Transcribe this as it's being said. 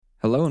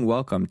Hello and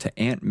welcome to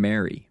Aunt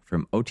Mary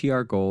from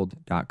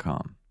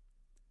OTRGold.com.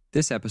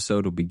 This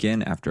episode will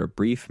begin after a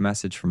brief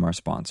message from our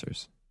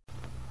sponsors.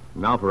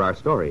 Now for our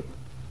story.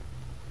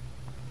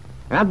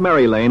 Aunt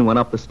Mary Lane went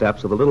up the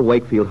steps of the little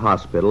Wakefield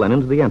hospital and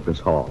into the entrance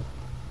hall.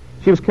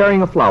 She was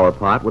carrying a flower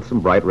pot with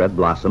some bright red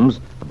blossoms,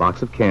 a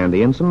box of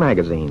candy, and some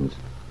magazines.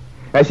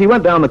 As she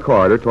went down the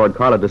corridor toward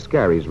Carla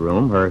Descari's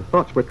room, her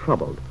thoughts were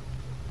troubled.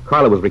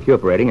 Carla was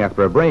recuperating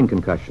after a brain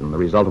concussion, the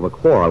result of a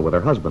quarrel with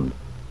her husband.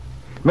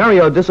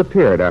 Mario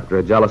disappeared after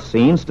a jealous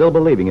scene, still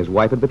believing his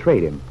wife had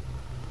betrayed him.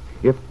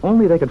 If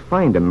only they could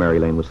find him, Mary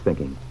Lane was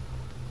thinking.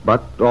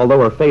 But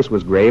although her face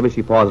was grave as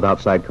she paused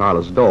outside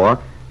Carla's door,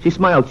 she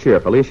smiled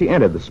cheerfully as she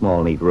entered the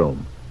small, neat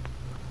room.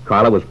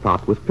 Carla was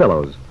propped with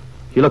pillows.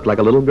 She looked like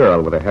a little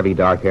girl with her heavy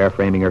dark hair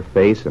framing her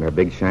face and her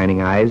big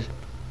shining eyes.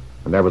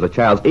 And there was a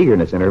child's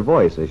eagerness in her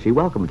voice as she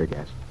welcomed her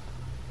guest.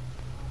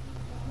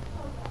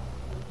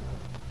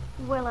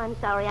 Well, I'm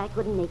sorry I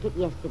couldn't make it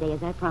yesterday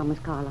as I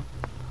promised, Carla.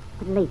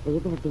 But lately,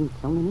 there have been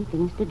so many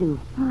things to do.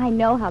 Oh, I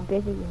know how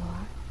busy you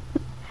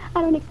are.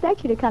 I don't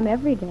expect you to come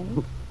every day.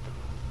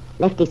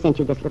 Lefty sent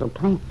you this little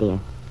plant, dear.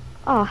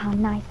 Oh, how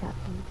nice of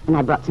him. And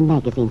I brought some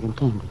magazines and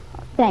candy.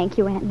 Oh, thank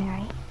you, Aunt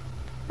Mary.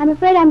 I'm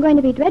afraid I'm going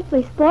to be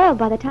dreadfully spoiled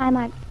by the time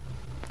I...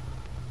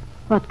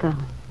 What,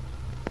 Carla?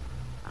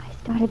 I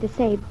started to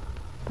say,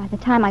 by the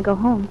time I go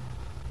home.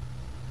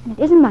 And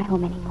it isn't my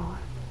home anymore.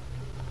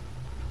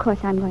 Of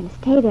course, I'm going to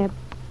stay there,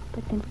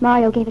 but since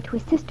Mario gave it to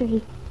his sister,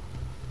 he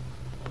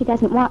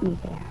doesn't want me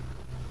there.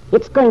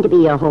 It's going to be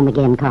your home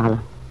again,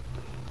 Carla.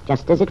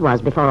 Just as it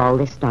was before all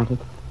this started.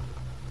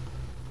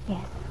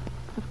 Yes,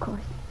 of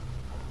course.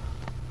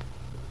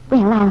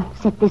 Well, I'll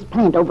set this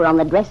plant over on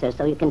the dresser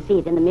so you can see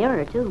it in the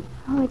mirror, too.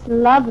 Oh, it's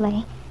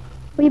lovely.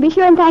 Will you be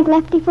sure and thank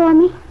Lefty for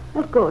me?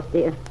 Of course,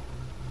 dear.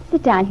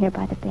 Sit down here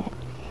by the bed.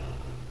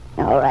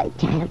 All right,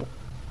 child.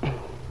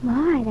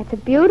 My, that's a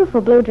beautiful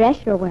blue dress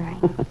you're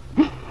wearing.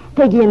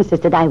 Peggy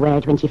insisted I wear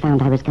it when she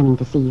found I was coming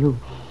to see you.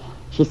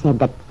 She said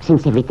that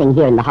since everything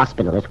here in the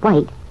hospital is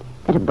white,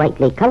 that a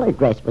brightly colored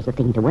dress was the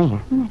thing to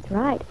wear. That's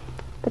right.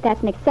 But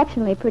that's an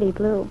exceptionally pretty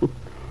blue.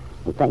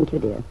 Thank you,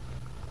 dear.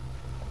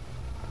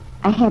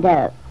 I had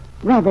a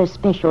rather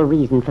special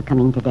reason for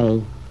coming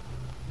today.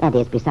 That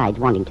is, besides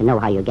wanting to know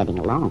how you're getting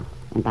along.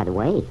 And by the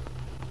way,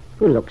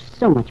 you look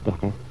so much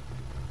better.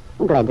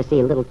 I'm glad to see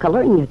a little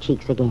color in your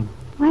cheeks again.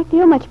 Well, I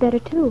feel much better,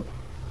 too.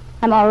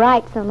 I'm all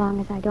right so long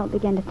as I don't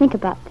begin to think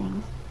about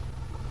things.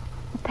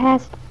 The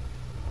past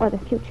or the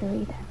future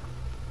either.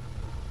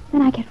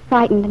 Then I get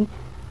frightened and...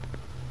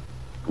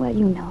 well,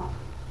 you know.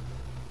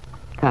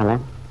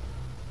 Carla,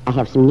 I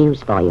have some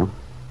news for you.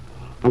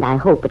 And I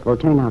hope it will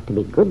turn out to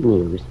be good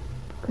news.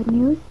 Good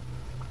news?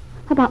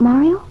 About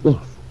Mario?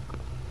 Yes.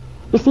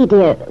 You see,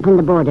 dear, when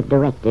the board of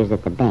directors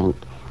at the bank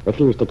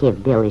refused to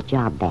give Bill his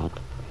job back,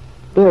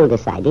 Bill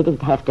decided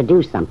he'd have to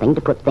do something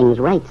to put things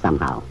right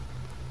somehow.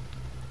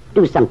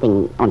 Do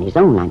something on his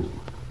own, I mean.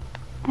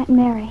 Aunt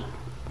Mary,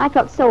 I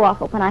felt so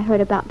awful when I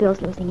heard about Bill's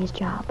losing his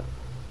job.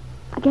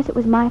 I guess it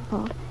was my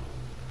fault.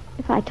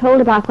 If I told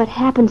about what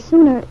happened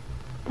sooner,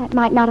 that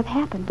might not have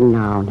happened.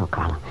 No,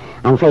 Carla.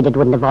 I'm afraid it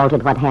wouldn't have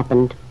altered what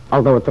happened,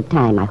 although at the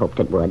time I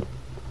hoped it would.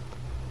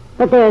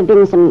 But there have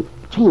been some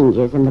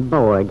changes in the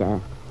board,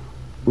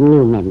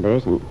 new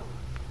members, and,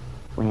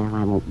 well,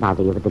 I won't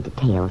bother you with the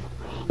details.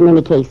 In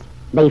any case,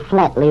 they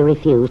flatly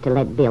refused to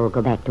let Bill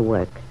go back to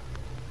work.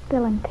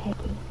 Bill and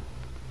Peggy.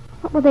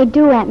 What will they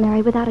do, Aunt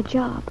Mary, without a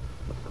job?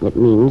 It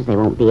means they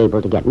won't be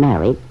able to get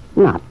married.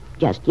 Not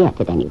just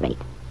yet, at any rate.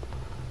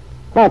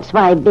 That's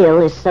why Bill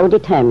is so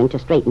determined to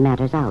straighten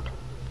matters out.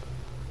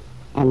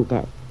 And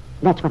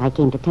that's what I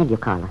came to tell you,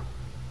 Carla.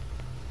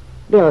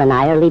 Bill and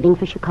I are leaving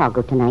for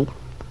Chicago tonight.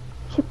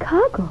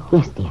 Chicago?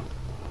 Yes, dear.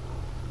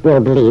 Bill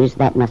believes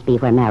that must be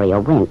where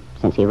Mario went,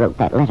 since he wrote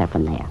that letter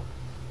from there.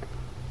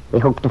 We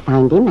hope to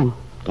find him and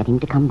get him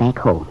to come back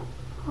home.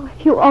 Oh,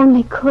 if you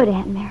only could,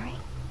 Aunt Mary.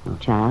 Well,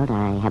 child,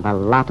 I have a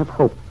lot of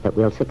hope that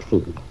we'll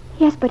succeed.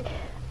 Yes, but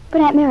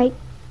Aunt Mary,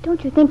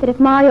 don't you think that if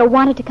Mario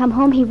wanted to come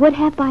home, he would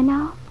have by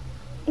now?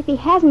 If he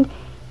hasn't,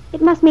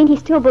 it must mean he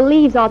still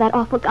believes all that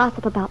awful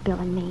gossip about Bill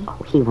and me.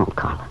 Oh, he won't,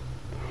 Carla.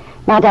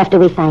 Not after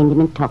we find him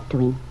and talk to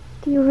him.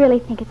 Do you really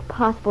think it's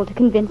possible to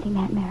convince him,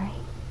 Aunt Mary?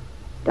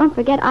 Don't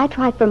forget, I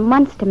tried for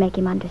months to make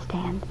him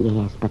understand.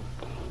 Yes, but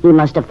he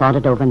must have thought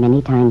it over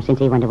many times since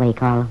he went away,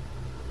 Carla.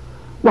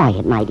 Why,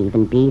 it might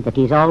even be that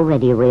he's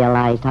already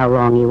realized how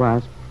wrong he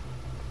was.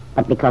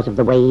 But because of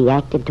the way he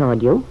acted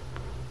toward you,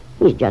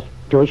 he's just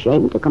too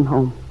ashamed to come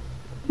home.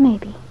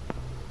 Maybe.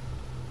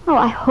 Oh,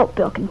 I hope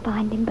Bill can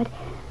find him, but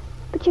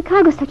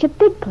Chicago's such a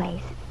big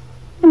place.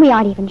 And we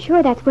aren't even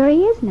sure that's where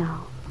he is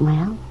now.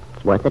 Well,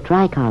 it's worth a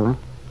try, Carla.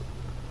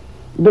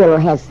 Bill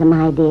has some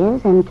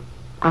ideas, and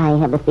I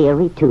have a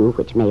theory, too,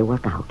 which may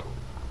work out.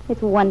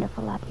 It's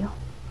wonderful of you.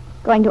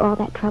 Going to all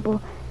that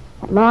trouble,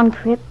 that long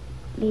trip,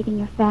 leaving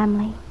your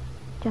family,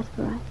 just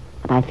for us.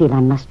 But I feel I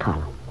must,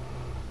 Carla.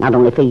 Not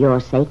only for your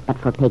sake, but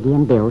for Peggy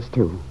and Bill's,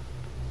 too.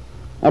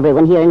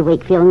 Everyone here in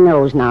Wakefield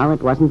knows now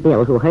it wasn't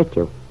Bill who hurt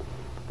you.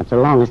 But so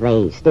long as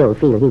they still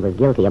feel he was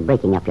guilty of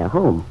breaking up your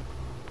home,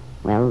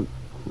 Well,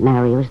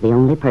 Mario's the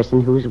only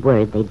person whose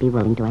word they'd be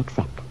willing to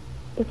accept.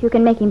 If you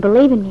can make him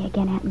believe in me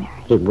again, Aunt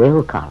Mary. He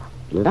will, Carla.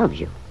 He loves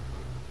you.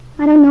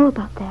 I don't know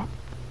about that.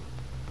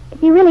 If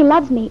he really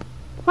loves me,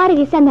 why did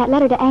he send that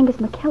letter to Angus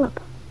McKillop,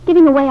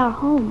 giving away our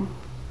home?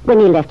 When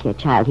he left your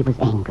child, he was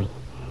angry.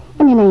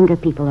 And in anger,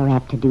 people are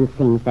apt to do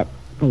things that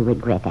they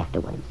regret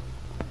afterwards.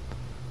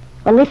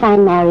 When we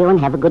find Mario and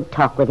have a good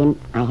talk with him,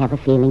 I have a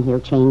feeling he'll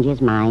change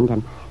his mind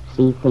and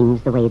see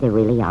things the way they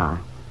really are,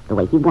 the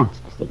way he wants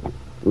to see them,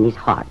 in his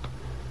heart.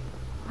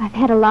 I've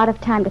had a lot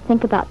of time to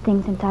think about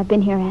things since I've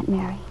been here, Aunt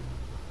Mary.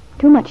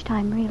 Too much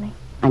time, really.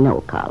 I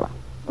know, Carla.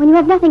 When you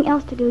have nothing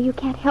else to do, you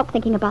can't help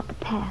thinking about the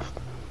past.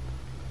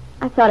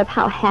 I've thought of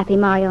how happy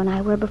Mario and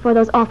I were before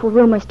those awful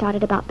rumors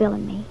started about Bill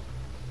and me.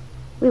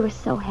 We were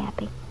so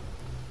happy.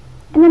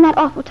 And then that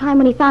awful time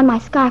when he found my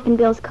scarf in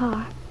Bill's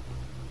car.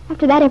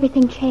 After that,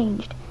 everything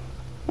changed.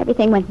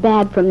 Everything went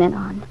bad from then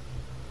on.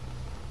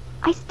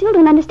 I still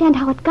don't understand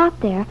how it got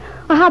there,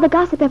 or how the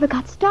gossip ever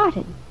got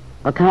started.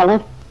 Well,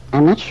 Carla,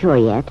 I'm not sure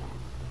yet.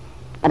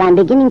 But I'm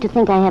beginning to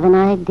think I have an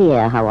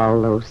idea how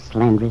all those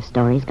slanderous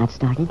stories got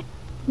started.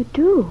 You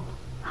do?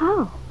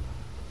 How?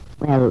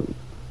 Well,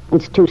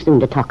 it's too soon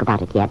to talk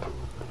about it yet.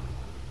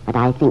 But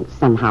I think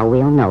somehow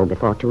we'll know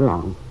before too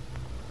long.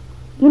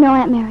 You know,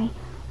 Aunt Mary,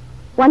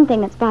 one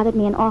thing that's bothered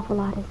me an awful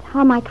lot is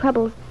how my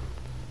troubles,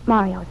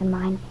 Mario's and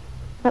mine,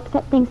 have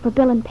upset things for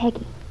Bill and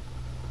Peggy.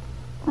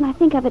 When I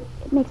think of it,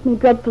 it makes me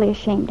dreadfully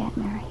ashamed, Aunt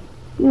Mary.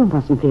 You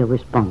mustn't feel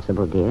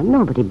responsible, dear.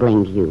 Nobody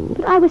blames you.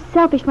 But I was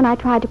selfish when I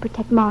tried to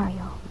protect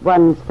Mario.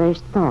 One's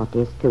first thought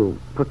is to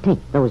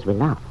protect those we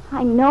love.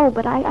 I know,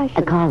 but I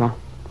should... Carla,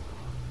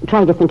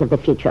 try to think of the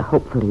future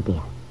hopefully,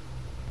 dear.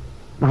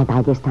 Why,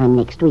 by this time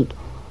next week,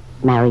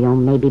 Mario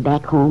may be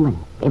back home and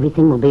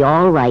everything will be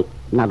all right,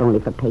 not only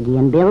for Peggy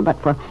and Bill, but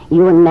for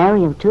you and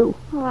Mario, too.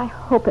 Oh, I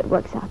hope it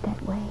works out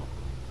that way.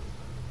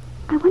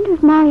 I wonder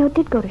if Mario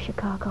did go to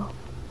Chicago.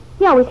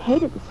 He always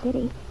hated the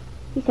city.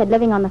 He said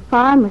living on the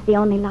farm was the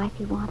only life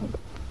he wanted.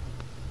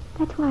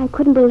 That's why I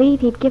couldn't believe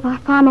he'd give our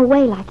farm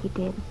away like he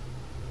did.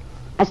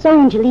 I saw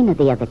Angelina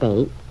the other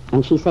day,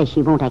 and she says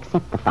she won't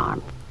accept the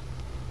farm.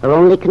 Her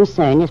only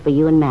concern is for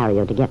you and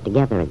Mario to get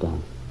together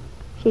again.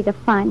 She's a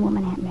fine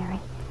woman, Aunt Mary.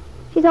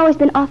 She's always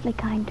been awfully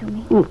kind to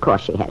me. Of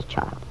course she has,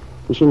 child.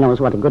 And she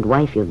knows what a good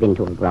wife you've been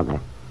to her brother.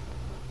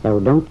 So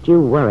don't you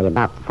worry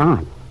about the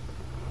farm.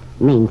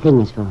 The main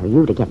thing is for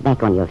you to get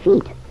back on your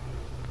feet.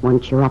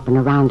 Once you're up and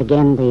around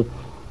again, the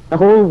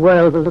whole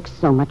world will look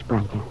so much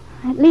brighter.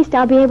 At least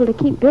I'll be able to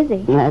keep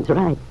busy. That's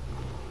right.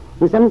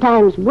 And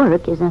sometimes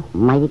work is a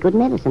mighty good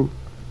medicine.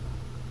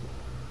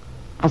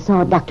 I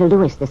saw Dr.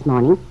 Lewis this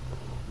morning,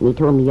 and he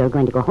told me you're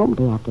going to go home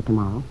day after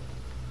tomorrow.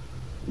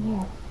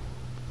 Yes.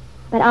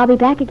 But I'll be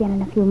back again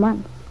in a few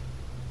months.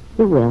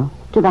 You will?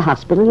 To the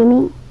hospital, you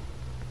mean?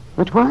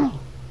 But why?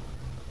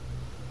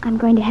 I'm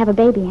going to have a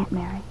baby, Aunt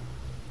Mary.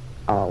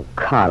 Oh,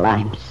 Carla,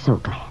 I'm so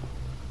glad.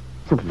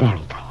 So very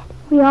glad.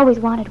 We always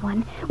wanted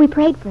one. We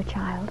prayed for a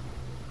child.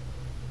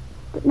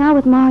 But now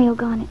with Mario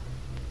gone,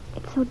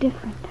 it's so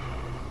different.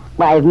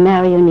 Why, if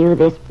Mario knew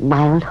this,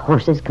 wild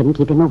horses couldn't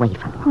keep him away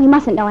from him. Oh, he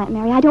mustn't know, Aunt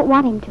Mary. I don't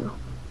want him to.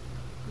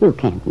 You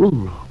can't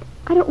mean that.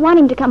 I don't want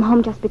him to come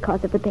home just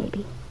because of the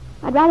baby.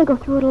 I'd rather go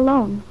through it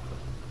alone.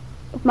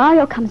 If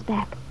Mario comes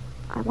back,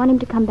 I want him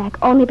to come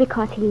back only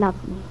because he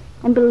loves me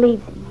and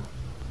believes in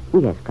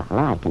me. Yes,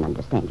 Carla, I can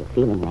understand you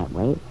feeling that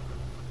way.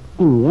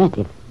 And yet,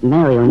 if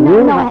Mario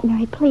knew... No, Aunt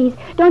Mary, please.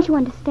 Don't you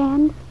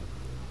understand?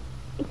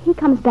 If he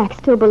comes back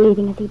still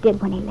believing as he did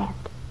when he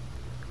left,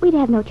 we'd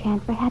have no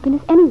chance for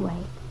happiness anyway.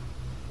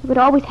 It would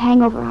always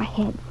hang over our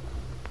heads.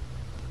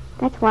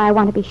 That's why I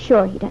want to be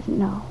sure he doesn't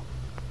know.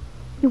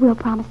 You will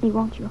promise me,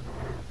 won't you?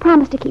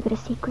 Promise to keep it a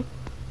secret.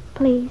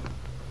 Please.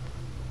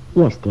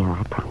 Yes, dear,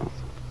 I promise.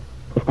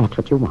 If that's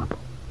what you want.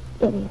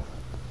 It is.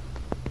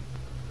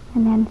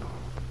 And then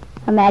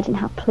imagine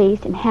how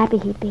pleased and happy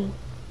he'd be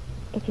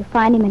if you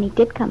find him and he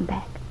did come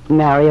back.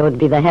 Mario would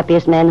be the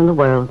happiest man in the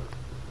world.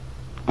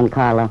 And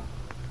Carla,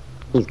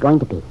 he's going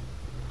to be.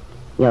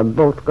 You're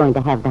both going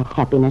to have the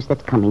happiness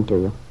that's coming to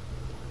you.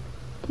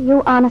 Do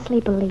you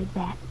honestly believe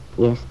that?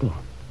 Yes, dear.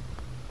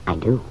 I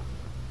do.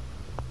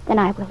 Then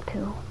I will,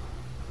 too.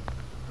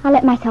 I'll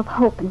let myself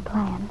hope and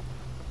plan.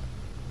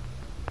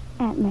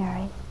 Aunt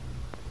Mary,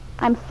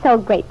 I'm so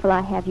grateful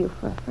I have you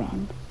for a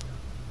friend.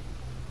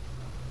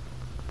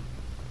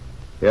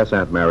 Yes,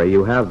 Aunt Mary,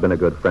 you have been a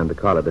good friend to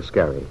Carla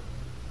Descari.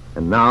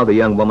 And now the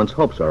young woman's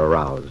hopes are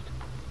aroused.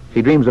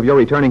 She dreams of your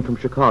returning from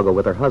Chicago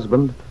with her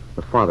husband,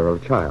 the father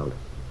of a child.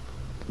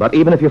 But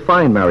even if you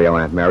find Mario,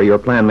 Aunt Mary, your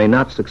plan may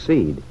not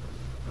succeed.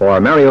 For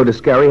Mario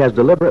Descari has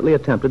deliberately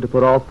attempted to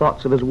put all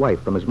thoughts of his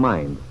wife from his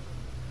mind.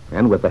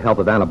 And with the help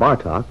of Anna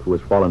Bartok, who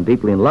has fallen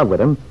deeply in love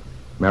with him,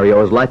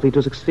 Mario is likely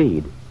to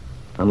succeed,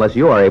 unless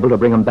you are able to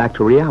bring him back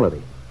to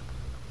reality.